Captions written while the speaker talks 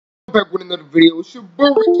Back with another video. It's your boy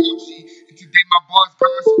Ricky, and today my boss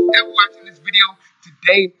guys that watching this video.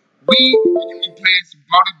 Today we are gonna be playing some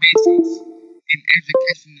Baldi basics in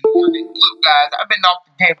education and learning. Look guys, I've been off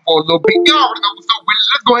the game for a little bit. Y'all already know what's up with it.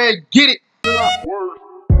 Let's go ahead and get it.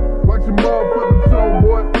 Watch your motherfucking toe,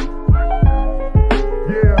 boy.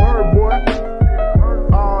 Yeah, her boy.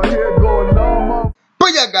 Here going on,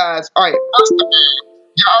 But yeah guys, alright, first of all,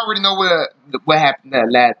 y'all already know what happened that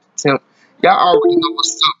last attempt. Y'all already know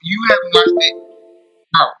what's up. You haven't watched it,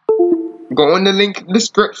 bro, go in the link in the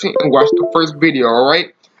description and watch the first video,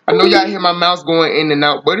 alright? I know y'all hear my mouse going in and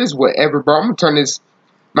out, but it's whatever, bro. I'm gonna turn this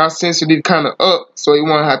mouse sensitivity kind of up so you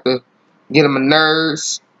won't have to get on my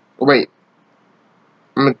nerves. Wait,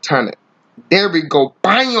 I'm gonna turn it. There we go.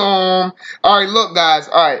 Bam! Alright, look, guys.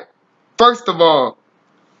 Alright, first of all,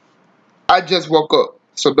 I just woke up,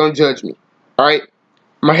 so don't judge me, alright?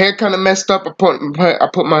 My hair kind of messed up. I put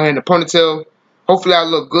my hair in a ponytail. Hopefully I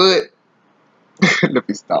look good. Let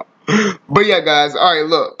me stop. But yeah, guys. All right,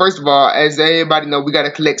 look. First of all, as everybody know, we got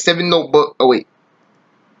to collect 7 notebooks. Oh, wait.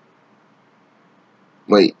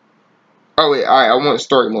 Wait. Oh, wait. All right, I want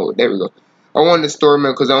story mode. There we go. I want the story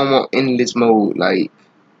mode because I don't want endless mode. Like,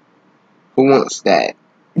 who wants that?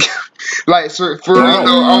 Like, for real,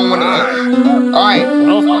 though, I don't want to. All right.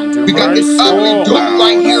 We got this ugly dude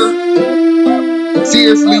right here.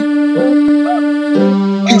 Seriously,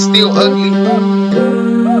 he's still ugly.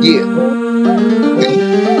 Yeah,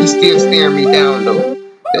 he's still staring me down though.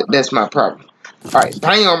 That's my problem. All right,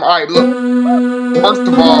 damn. All right, look. First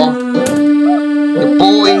of all, the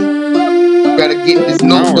boy gotta get this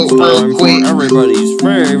notebook real quick. Everybody's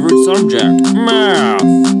favorite subject, math.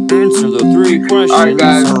 Answer the 3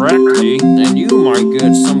 questions correctly, and you might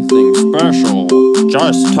get something special.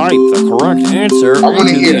 Just type the correct answer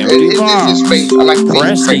into the empty box.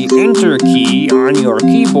 Press the Enter key on your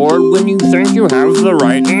keyboard when you think you have the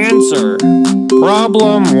right answer.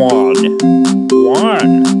 Problem 1.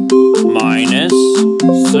 1 minus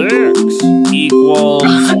 6 equals...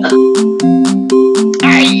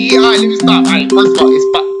 Alright, let me stop. Alright, first of all, it's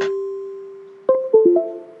fine.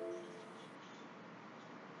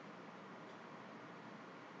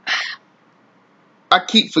 I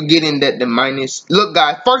keep forgetting that the minus. Look,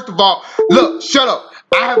 guys. First of all, look. Shut up.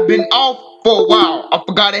 I have been off for a while. I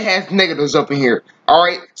forgot it has negatives up in here. All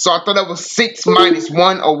right. So I thought that was 6 minus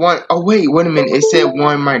 1 or 1. Oh wait a minute. It said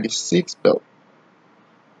 1 minus 6 though.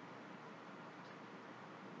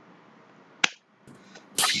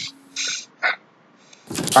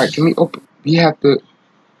 All right. Can we open? We have to.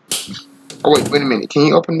 Oh wait a minute. Can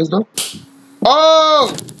you open this door?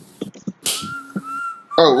 Oh.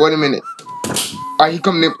 Oh, wait a minute. Alright, he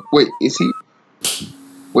coming in. Wait, is he?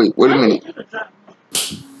 Wait a minute.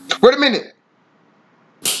 Wait a minute.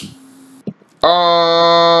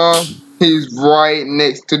 He's right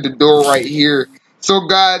next to the door right here. So,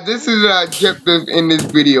 guys, this is the objective in this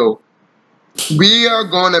video. We are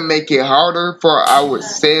going to make it harder for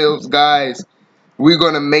ourselves, guys. We're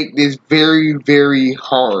going to make this very, very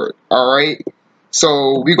hard. Alright?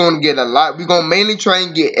 So, we're going to get a lot. We're going to mainly try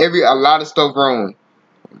and get a lot of stuff wrong.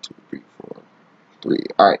 1, 2, 3, 4, 3.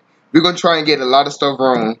 Alright, we're gonna try and get a lot of stuff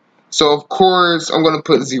wrong. So of course I'm gonna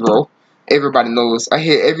put 0. Everybody knows. I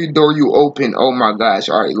hit every door you open. Oh my gosh.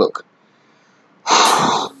 Alright, look.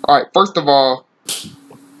 Alright, first of all,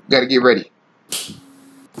 gotta get ready.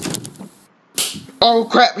 Oh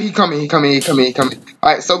crap, he coming.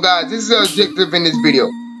 Alright, so guys, this is the objective in this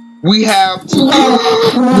video. We have to 2,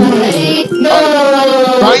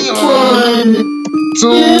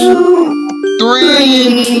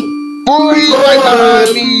 3, 4, he's right behind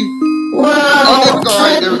me. Oh,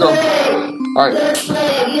 there we go. Alright.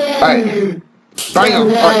 Bam.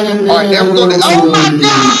 Alright, there we go. Oh my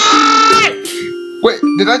god! Wait,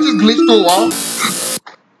 did I just glitch through a wall?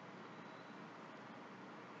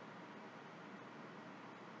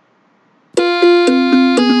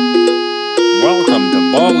 Welcome to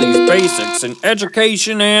Baldi's Basics in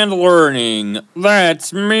Education and Learning.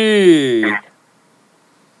 That's me.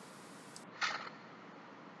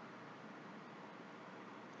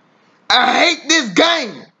 I hate this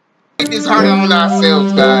game. Make this harder on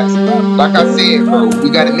ourselves, guys. Like I said, bro, this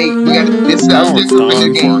is our objective in the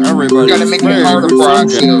game. We gotta make it harder for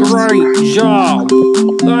ourselves. Great job.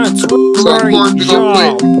 That's right. So of course we're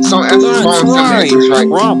gonna put some answers wrong, some answers right.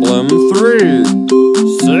 Problem 3.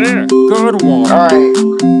 Sick. Good one. Alright.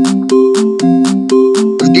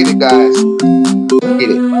 Let's get it, guys. Let's get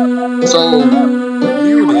it. So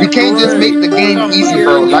we can't just make the game easy,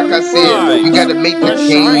 bro. Like I said, we gotta make the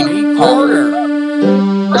game harder.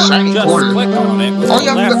 A shiny Just quarter. click on it with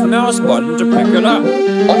the left mouse button to pick it up.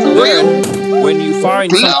 Oh, for real? Then, when you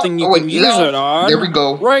find something you can use it on, there we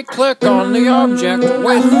go. right-click on the object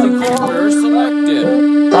with the corner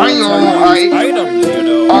selected. That's how you use items, you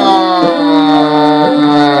know.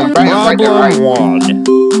 Problem 1.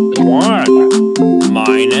 1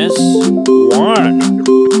 minus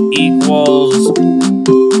 1 equals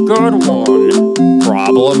good one.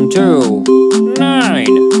 Problem 2.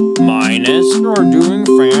 9 minus, you're doing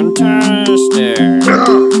fantastic.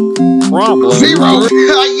 Problem 0.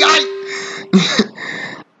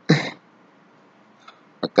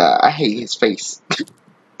 Oh God, I hate his face.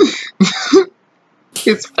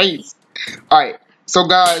 His face. Alright, so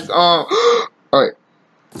guys, alright.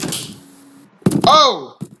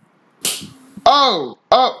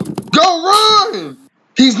 Go run!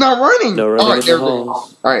 He's not running. No running Alright, in there the we go.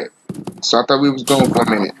 halls. Alright. So I thought we was going for a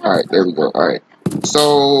minute. Alright, there we go. Alright.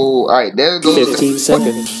 So, alright, there goes 15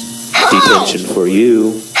 seconds. How? Detention for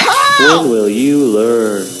you. How? When will you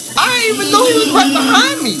learn? I didn't even know he was right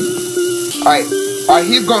behind me. Alright,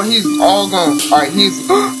 he's all gone. Alright,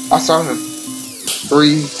 I saw him.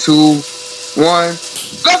 3, 2, 1.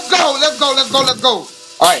 Let's go.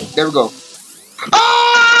 Alright, there we go.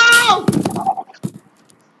 Oh!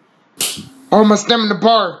 Oh, my stamina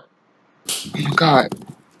bar. Oh my God.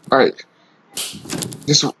 Alright.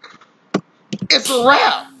 It's a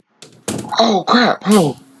wrap. Oh crap.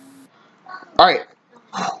 Oh. Alright.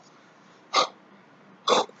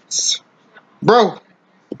 Bro.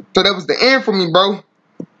 So that was the end for me, bro.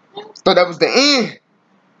 So that was the end.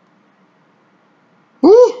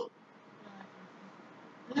 Woo.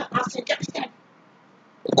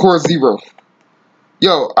 Of course, 0.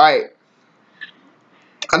 Yo, alright.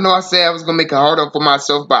 I know I said I was gonna make it harder for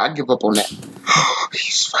myself, but I give up on that.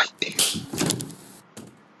 He's right there.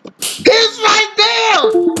 He's right there!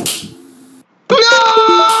 No!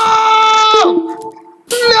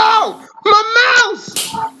 My mouse!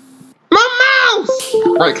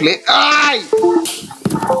 Right click. Alright!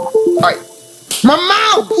 My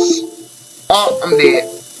mouse! Oh, I'm dead.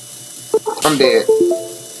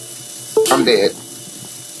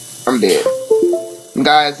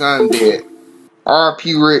 Guys, I'm dead.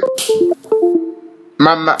 RP Rick.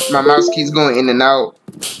 My mouse keeps going in and out.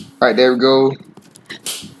 Alright, there we go.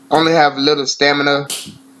 Only have a little stamina.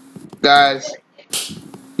 Guys,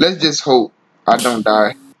 let's just hope I don't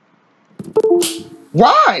die.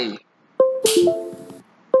 Why?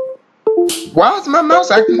 Why is my mouse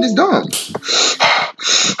acting this dumb?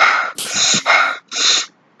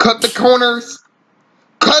 Cut the corners.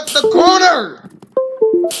 Cut the corner.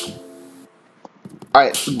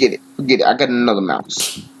 Alright, forget it. I got another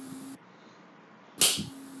mouse.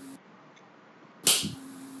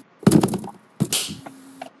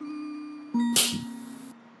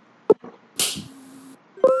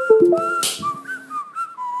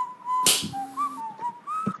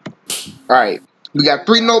 Alright, we got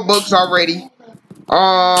 3 notebooks already.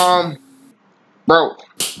 Bro.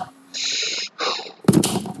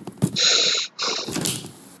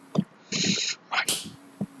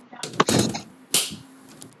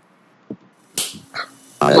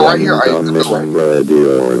 Go right here. Alright.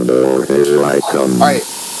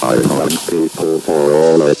 I hunt people for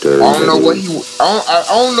all eternity. I don't know what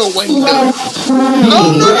he does. No.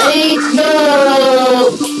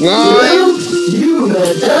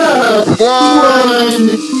 1,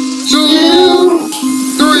 2,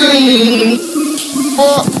 3, 4.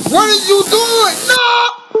 What are you doing? No!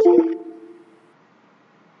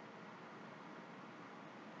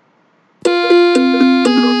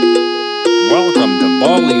 Welcome to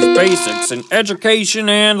Baldi's Basics in Education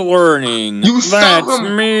and Learning. You saw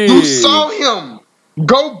him. Me. You saw him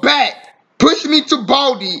go back, push me to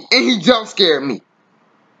Baldi, and he jump scared me.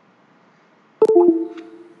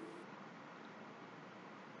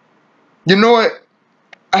 You know what?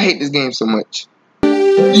 I hate this game so much.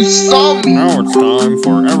 You saw me. Now it's time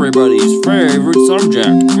for everybody's favorite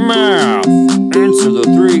subject, math. Answer the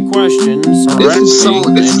 3 questions correctly,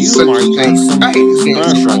 and you might get something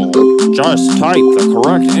special. Just type the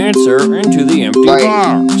correct answer into the empty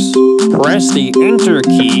box. Press the Enter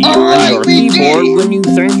key on your keyboard when you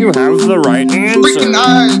think you have the right answer.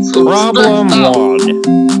 Problem 1.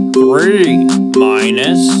 3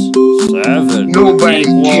 minus 7 Nobody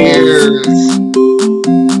cares.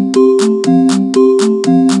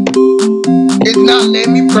 It's not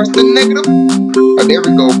letting me press the negative. Oh, there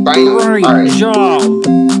we go. Bam. Right job.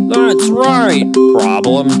 That's right.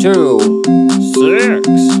 Problem 2. 6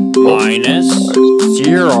 minus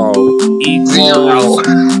 0 equals 0.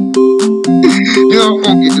 You know, I'm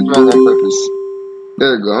gonna get this wrong on purpose.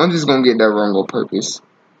 There we go. I'm just gonna get that wrong on purpose.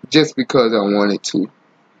 just because I wanted to.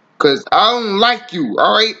 Cause I don't like you,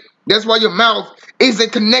 alright? That's why your mouth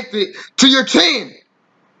isn't connected to your chin.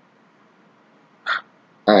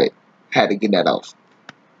 Alright, had to get that off.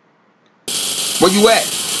 Where you at?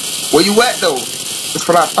 Where you at though? That's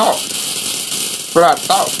what I thought. That's what I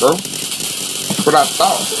thought, bro. That's what I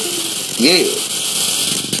thought. Yeah.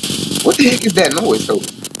 What the heck is that noise though?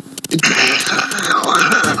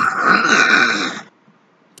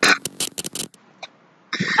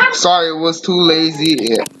 Sorry, it was too lazy.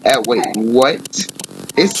 Wait, what?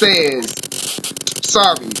 It says,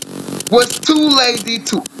 sorry, was too lazy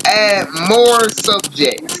to add more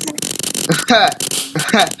subjects.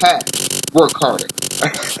 Work harder.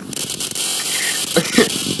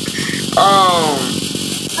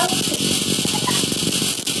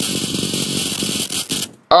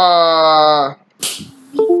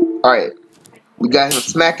 Alright. We got him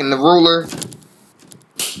smacking the ruler.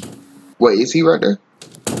 Wait, is he right there?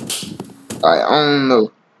 Alright, I don't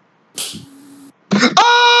know.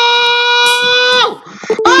 Oh!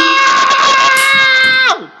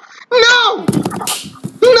 Oh! No!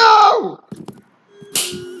 No!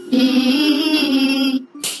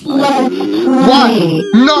 Why?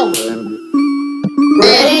 No!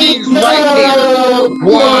 He's right there.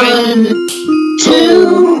 1,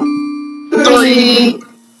 2, 3,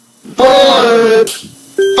 4,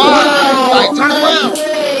 5. Alright, turn around.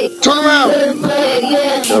 Turn around.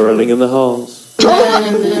 No running in the halls. Turn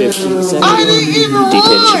around. 15 seconds. I didn't even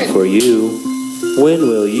Detention run. for you. When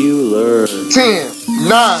will you learn? 10,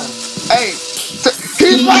 9, 8.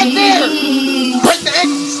 He's right there. Break the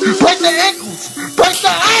ankles. Break the ankles. Break the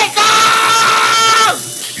ankles.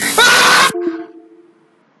 Ah!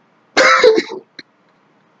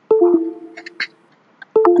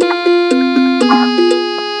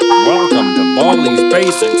 Welcome to Baldi's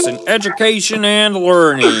Basics in Education and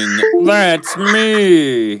Learning. That's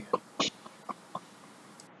me.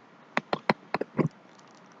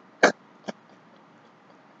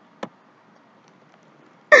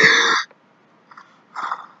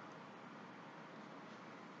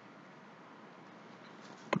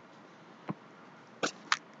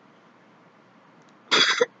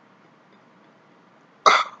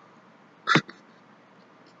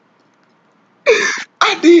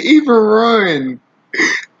 I didn't even run.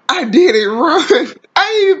 I didn't run.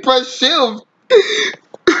 I didn't even press shift.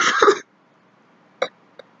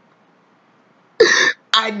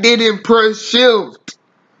 I didn't press shift.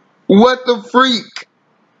 What the freak?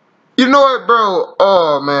 You know what, bro?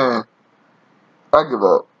 Oh, man. I give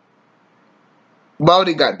up.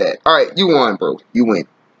 Baldi got that. Alright, you won, bro. You win.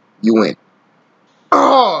 You win.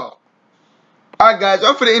 Oh! Alright guys,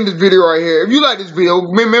 I'm finna end this video right here. If you like this video,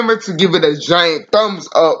 remember to give it a giant thumbs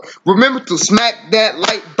up. Remember to smack that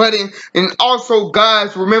like button. And also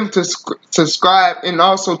guys, remember to subscribe and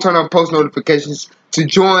also turn on post notifications to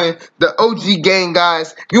join the OG gang,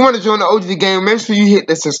 guys. If you want to join the OG gang, make sure you hit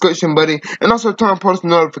the subscription button and also turn on post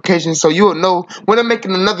notifications so you'll know when I'm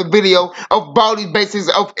making another video of Baldi's Basics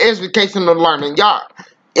of Educational Learning. Y'all,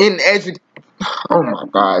 oh my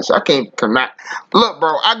gosh, I can't connect. Look,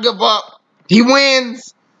 bro, I give up. He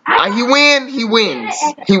wins. He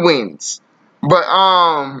wins. But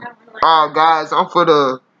guys, I'm for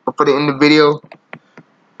the end of the video.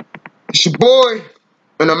 It's your boy,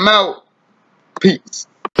 and I'm out. Peace.